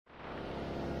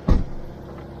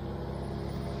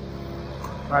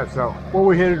Alright, so what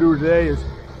we're here to do today is,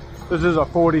 this is a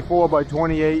 44 by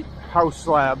 28 house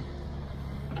slab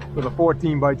with a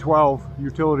 14 by 12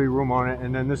 utility room on it,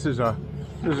 and then this is going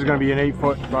to be an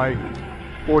 8-foot by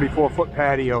 44-foot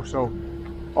patio. So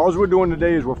all we're doing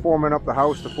today is we're forming up the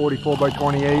house to 44 by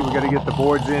 28. We got to get the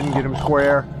boards in, get them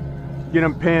square, get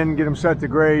them pinned, get them set to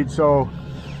grade, so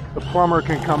the plumber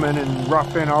can come in and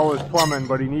rough in all his plumbing,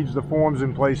 but he needs the forms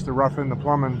in place to rough in the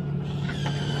plumbing.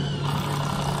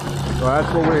 So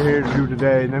that's what we're here to do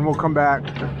today, and then we'll come back.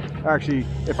 Actually,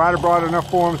 if I'd have brought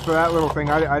enough forms for that little thing,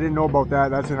 I didn't know about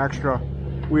that. That's an extra.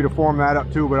 We'd have formed that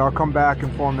up too, but I'll come back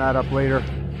and form that up later.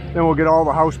 Then we'll get all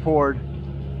the house poured,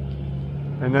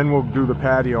 and then we'll do the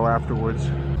patio afterwards.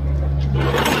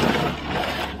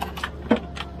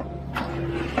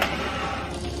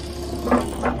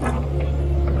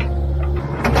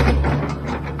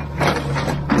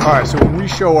 Alright, so when we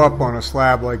show up on a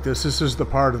slab like this is the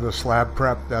part of the slab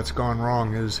prep that's gone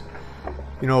wrong. Is,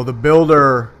 you know, the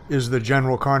builder is the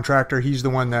general contractor. He's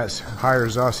the one that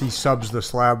hires us. He subs the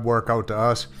slab work out to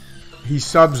us. He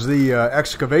subs the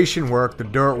excavation work, the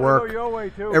dirt work,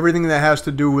 everything that has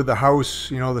to do with the house,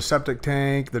 you know, the septic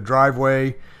tank, the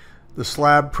driveway, the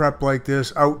slab prep like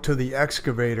this, out to the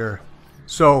excavator.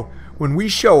 So when we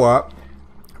show up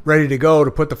ready to go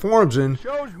to put the forms in,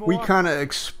 we kind of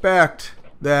expect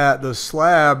that the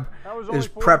slab is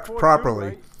prepped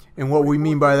properly. And what we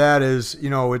mean by that is, you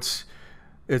know, it's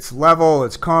level,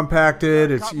 it's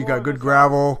compacted, you got good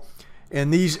gravel,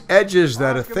 and these edges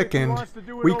that are thickened,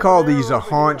 we call these a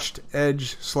haunched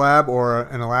edge slab or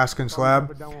an Alaskan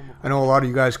slab. I know a lot of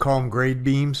you guys call them grade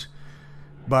beams,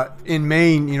 but in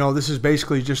Maine, you know, this is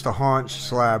basically just a haunched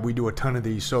slab. We do a ton of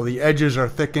these. So the edges are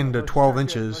thickened to 12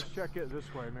 inches,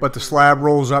 but the slab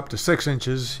rolls up to 6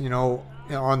 inches, you know,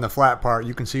 on the flat part.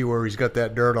 You can see where he's got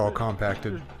that dirt all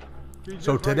compacted.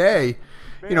 So today,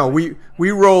 you know, we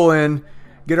roll in,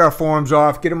 get our forms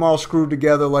off, get them all screwed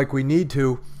together like we need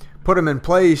to, put them in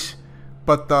place,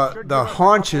 but the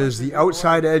haunches, the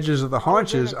outside edges of the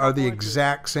haunches are the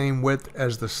exact same width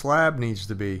as the slab needs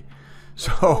to be.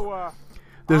 So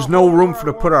there's no room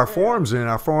to put our forms in.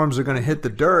 Our forms are going to hit the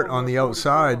dirt on the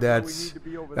outside that's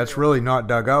really not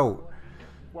dug out.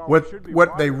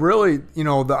 What they really, you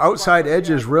know, the outside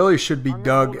edges really should be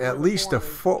dug at least a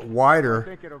foot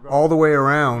wider all the way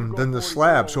around than the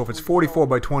slab. So if it's 44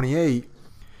 by 28,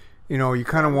 you know, you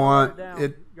kind of want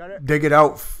it, dig it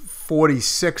out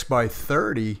 46 by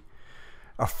 30,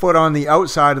 a foot on the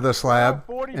outside of the slab,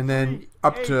 and then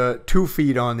up to 2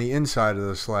 feet on the inside of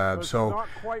the slab. So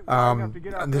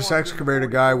this excavator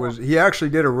guy he actually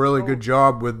did a really good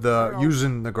job with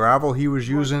using the gravel he was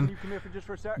using,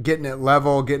 getting it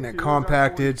level, getting it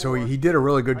compacted. So he did a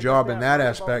really good job in that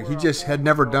aspect. He just had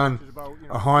never done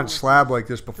a haunched slab like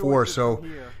this before. So,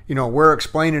 you know, we're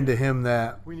explaining to him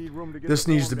that this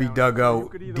needs to be dug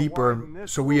out deeper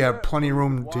so we have plenty of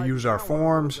room to use our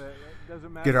forms,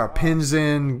 get our pins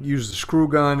in, use the screw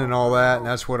gun and all that, and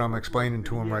that's what I'm explaining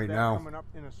to him right now.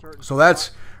 So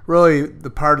that's really the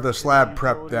part of the slab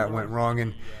prep that went wrong,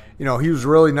 and, you know, he was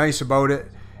really nice about it.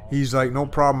 He's like, no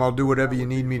problem, I'll do whatever you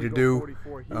need me to do.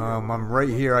 I'm right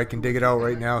here, I can dig it out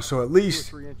right now. So at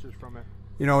least,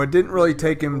 you know, it didn't really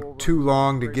take him too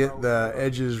long to get the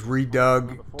edges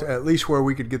redug to at least where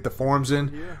we could get the forms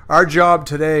in. Our job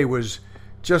today was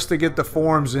just to get the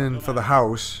forms in for the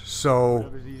house,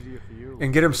 so,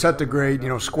 and get them set to grade, you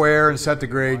know, square and set to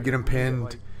grade, get them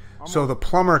pinned, so the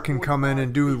plumber can come in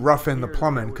and rough in the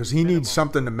plumbing, because he needs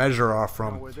something to measure off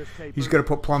from. He's got to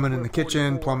put plumbing in the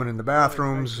kitchen, plumbing in the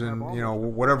bathrooms, and, you know,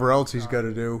 whatever else he's got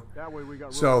to do.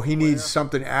 So he needs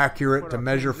something accurate to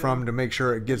measure from to make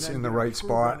sure it gets in the right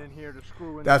spot.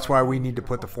 That's why we need to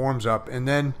put the forms up. And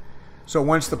then, so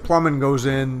once the plumbing goes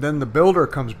in, then the builder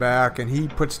comes back and he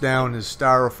puts down his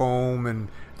styrofoam, and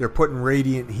they're putting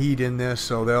radiant heat in this,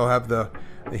 so they'll have the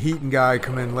heating guy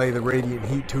come in, lay the radiant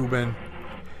heat tube in,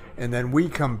 and then we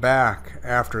come back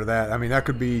after that. I mean, that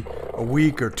could be a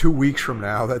week or 2 weeks from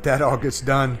now that all gets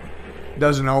done. It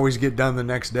doesn't always get done the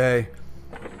next day.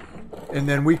 And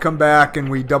then we come back and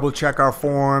we double check our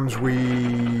forms,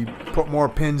 we put more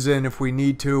pins in if we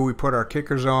need to, we put our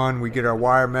kickers on, we get our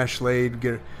wire mesh laid,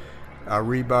 get our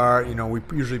rebar. You know, we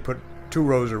usually put 2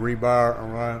 rows of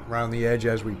rebar around the edge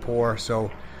as we pour.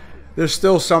 So there's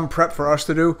still some prep for us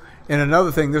to do. And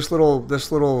another thing, this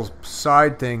little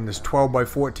side thing, this 12 by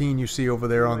 14 you see over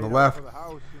there on the left,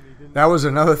 that was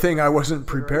another thing I wasn't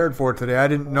prepared for today. I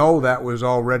didn't know that was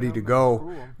all ready to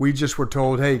go. We just were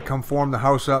told, hey, come form the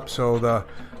house up so the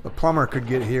plumber could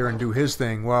get here and do his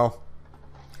thing. Well,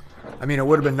 I mean, it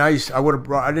would have been nice. I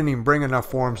didn't even bring enough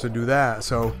forms to do that.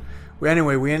 So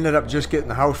anyway, we ended up just getting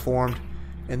the house formed.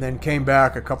 and then came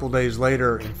back a couple days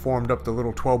later and formed up the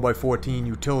little 12 by 14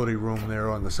 utility room there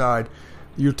on the side.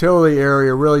 The utility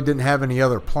area really didn't have any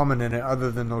other plumbing in it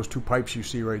other than those 2 pipes you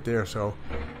see right there, so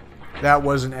that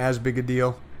wasn't as big a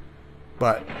deal.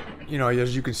 But you know,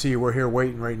 as you can see, we're here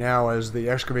waiting right now as the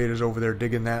excavator's over there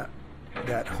digging that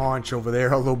haunch over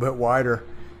there a little bit wider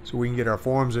so we can get our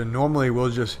forms in. Normally we'll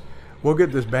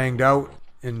get this banged out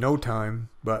in no time,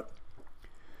 but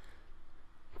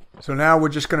so now we're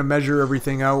just going to measure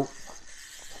everything out.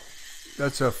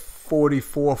 That's a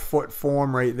 44-foot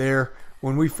form right there.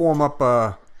 When we form up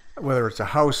whether it's a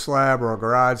house slab or a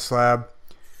garage slab,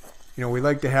 you know, we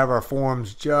like to have our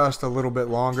forms just a little bit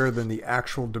longer than the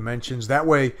actual dimensions. That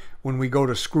way, when we go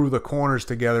to screw the corners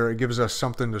together, it gives us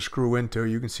something to screw into.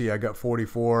 You can see I got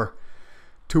 44,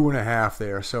 2.5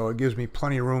 there. So it gives me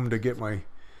plenty of room to get my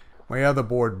other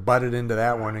board butted into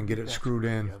that one and get it screwed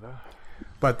in.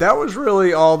 But that was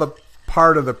really all the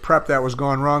part of the prep that was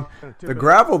going wrong. The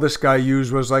gravel this guy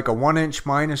used was like a 1-inch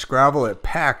minus gravel. It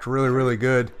packed really, really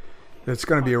good. It's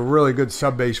going to be a really good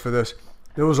sub base for this.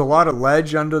 There was a lot of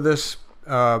ledge under this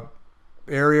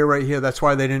area right here. That's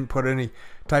why they didn't put any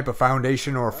type of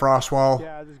foundation or a frost wall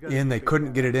in. They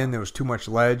couldn't get it in. There was too much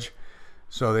ledge.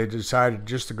 So they decided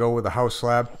just to go with a house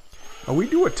slab. We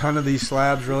do a ton of these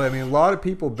slabs, really. I mean, a lot of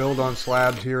people build on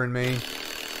slabs here in Maine.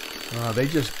 They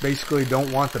just basically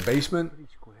don't want the basement.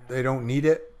 They don't need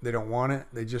it. They don't want it.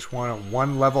 They just want a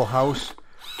one-level house,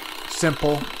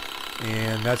 simple,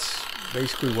 and that's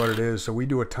basically what it is. So we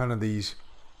do a ton of these.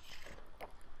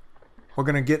 We're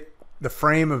going to get the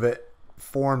frame of it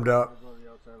formed up,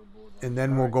 and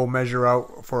then we'll go measure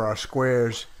out for our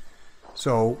squares.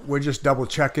 So we're just double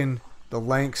checking the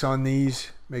lengths on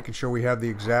these, making sure we have the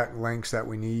exact lengths that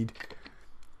we need,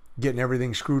 getting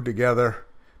everything screwed together,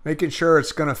 making sure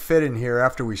it's going to fit in here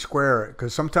after we square it,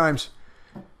 because sometimes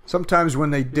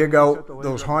when they dig out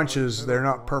those haunches, they're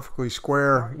not perfectly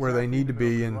square where they need to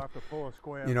be, and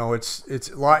you know, it's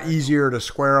a lot easier to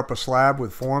square up a slab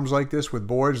with forms like this with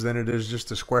boards than it is just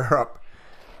to square up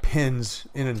pins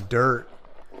in a dirt.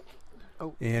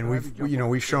 And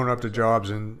we've shown up to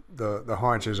jobs and the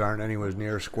haunches aren't anywhere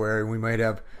near square, and we might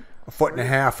have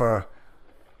 1.5 feet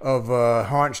of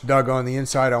haunch dug on the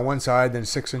inside on one side, then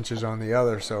 6 inches on the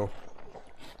other. So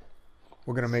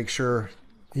we're going to make sure.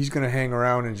 He's going to hang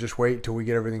around and just wait till we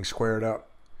get everything squared up.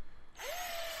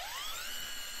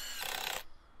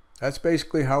 That's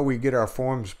basically how we get our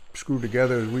forms screwed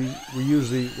together. We use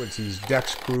these deck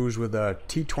screws with a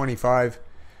T25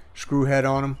 screw head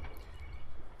on them.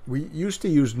 We used to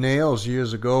use nails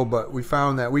years ago, but we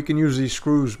found that we can use these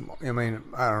screws, I mean,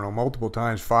 I don't know, multiple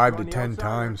times, 5 to 10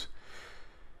 times.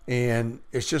 And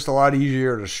it's just a lot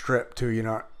easier to strip too. You're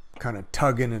not kind of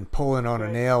tugging and pulling on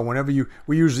a nail. Whenever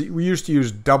we used to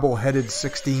use double-headed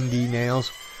 16D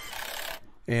nails,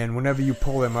 and whenever you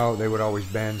pull them out, they would always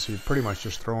bend, so you're pretty much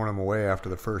just throwing them away after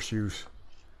the first use.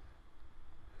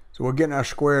 So we're getting our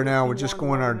square now. We're just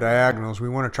going our diagonals. We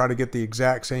want to try to get the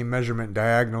exact same measurement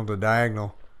diagonal to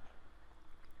diagonal,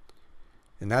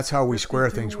 and that's how we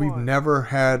square things. We've never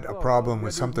had a problem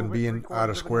with something being out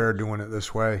of square doing it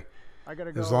this way,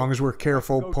 as long as we're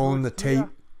careful pulling the tape.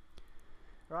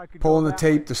 Pulling the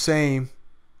tape the same,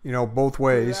 you know, both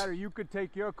ways,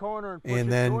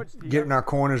 and then getting our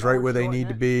corners right where they need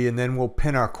to be, and then we'll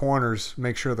pin our corners,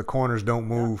 make sure the corners don't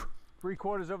move.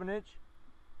 3/4 of an inch.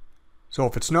 So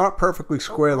if it's not perfectly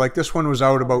square, like this one was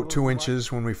out about 2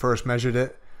 inches when we first measured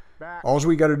it, all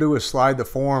we got to do is slide the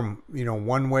form, you know,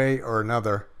 one way or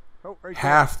another,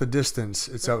 half the distance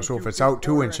it's out. So if it's out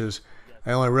 2 inches,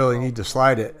 I only really need to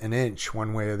slide it an inch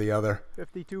one way or the other.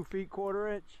 52 feet,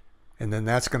 1/4 inch. And then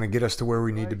that's going to get us to where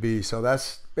we need to be. So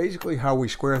that's basically how we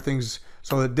square things.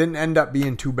 So it didn't end up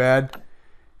being too bad.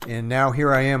 And now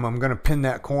here I am. I'm going to pin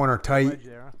that corner tight.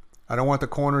 I don't want the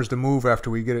corners to move after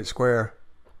we get it square.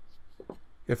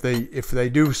 If they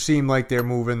do seem like they're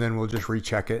moving, then we'll just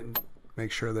recheck it and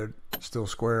make sure they're still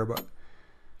square. But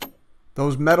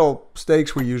those metal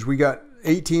stakes we use, we got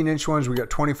 18-inch ones, we got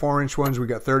 24-inch ones, we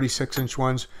got 36-inch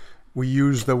ones. We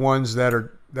use the ones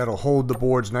that'll hold the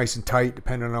boards nice and tight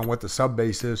depending on what the sub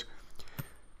base is.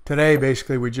 Today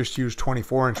basically we just use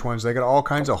 24-inch ones. They got all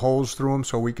kinds of holes through them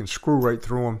so we can screw right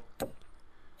through them.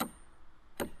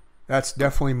 That's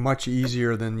definitely much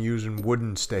easier than using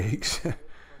wooden stakes.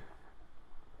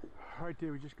 Right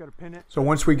there, we just got to pin it. So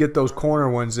once we get those corner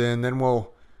ones in, then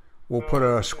we'll put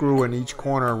a screw in each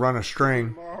corner, run a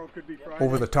string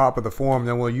over the top of the form,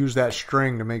 then we'll use that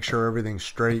string to make sure everything's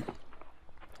straight.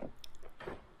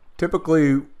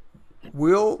 Typically,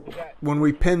 when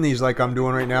we pin these like I'm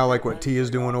doing right now, like what T is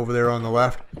doing over there on the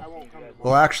left,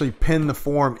 we'll actually pin the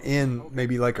form in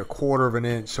maybe like 1/4 of an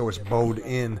inch so it's bowed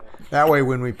in. That way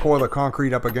when we pour the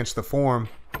concrete up against the form,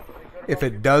 if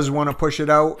it does want to push it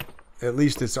out, at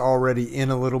least it's already in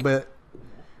a little bit.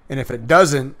 And if it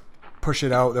doesn't push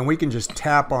it out, then we can just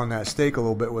tap on that stake a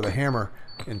little bit with a hammer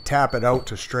and tap it out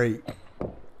to straight.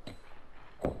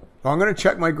 So I'm going to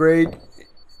check my grade.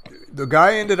 The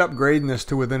guy ended up grading this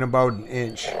to within about 1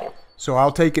 inch. So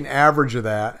I'll take an average of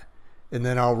that, and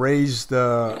then I'll raise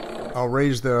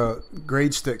the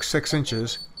grade stick 6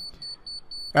 inches.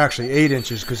 Actually 8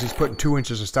 inches, because he's putting 2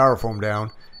 inches of styrofoam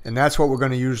down, and that's what we're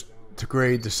going to use to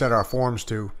grade to set our forms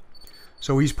to.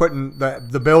 So he's putting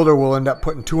the builder will end up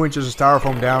putting 2 inches of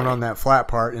styrofoam down on that flat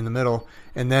part in the middle,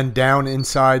 and then down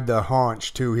inside the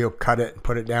haunch too. He'll cut it and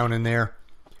put it down in there,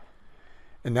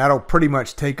 and that'll pretty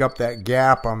much take up that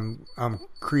gap I'm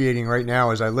creating right now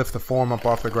as I lift the form up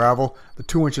off the gravel. The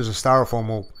 2 inches of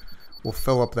styrofoam will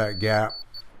fill up that gap.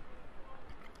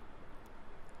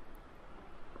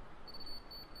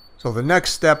 So the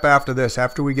next step after this,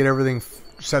 after we get everything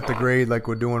set to grade like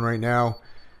we're doing right now,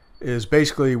 is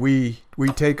basically we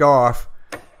take off,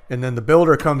 and then the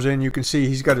builder comes in. You can see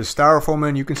he's got his styrofoam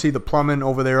in. You can see the plumbing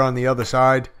over there on the other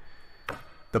side.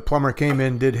 The plumber came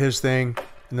in, did his thing,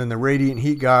 and then the radiant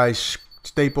heat guy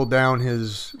stapled down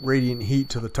his radiant heat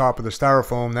to the top of the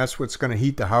styrofoam. That's what's going to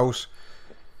heat the house.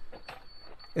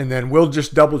 And then we'll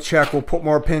just double check. We'll put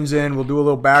more pins in. We'll do a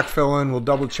little backfilling. We'll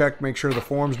double check, make sure the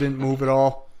forms didn't move at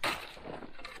all.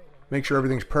 Make sure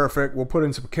everything's perfect. We'll put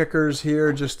in some kickers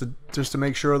here just to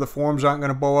make sure the forms aren't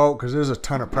going to bow out, because there's a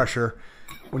ton of pressure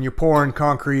when you're pouring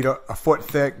concrete a foot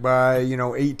thick by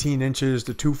 18 inches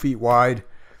to 2 feet wide.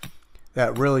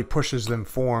 That really pushes them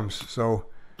forms. So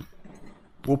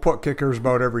we'll put kickers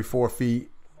about every 4 feet.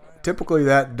 Typically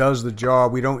that does the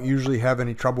job. We don't usually have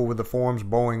any trouble with the forms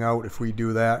bowing out if we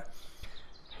do that.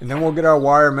 And then we'll get our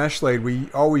wire mesh laid. We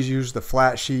always use the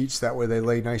flat sheets, that way they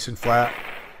lay nice and flat.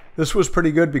 This was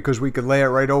pretty good because we could lay it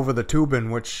right over the tubing,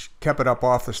 which kept it up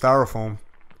off the styrofoam.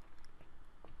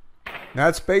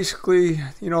 That's basically,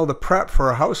 the prep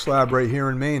for a house slab right here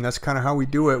in Maine. That's kind of how we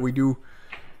do it. We do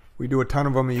a ton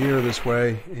of them a year this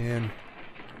way. And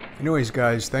anyways,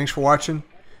 guys, thanks for watching.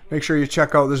 Make sure you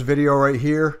check out this video right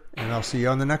here, and I'll see you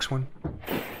on the next one.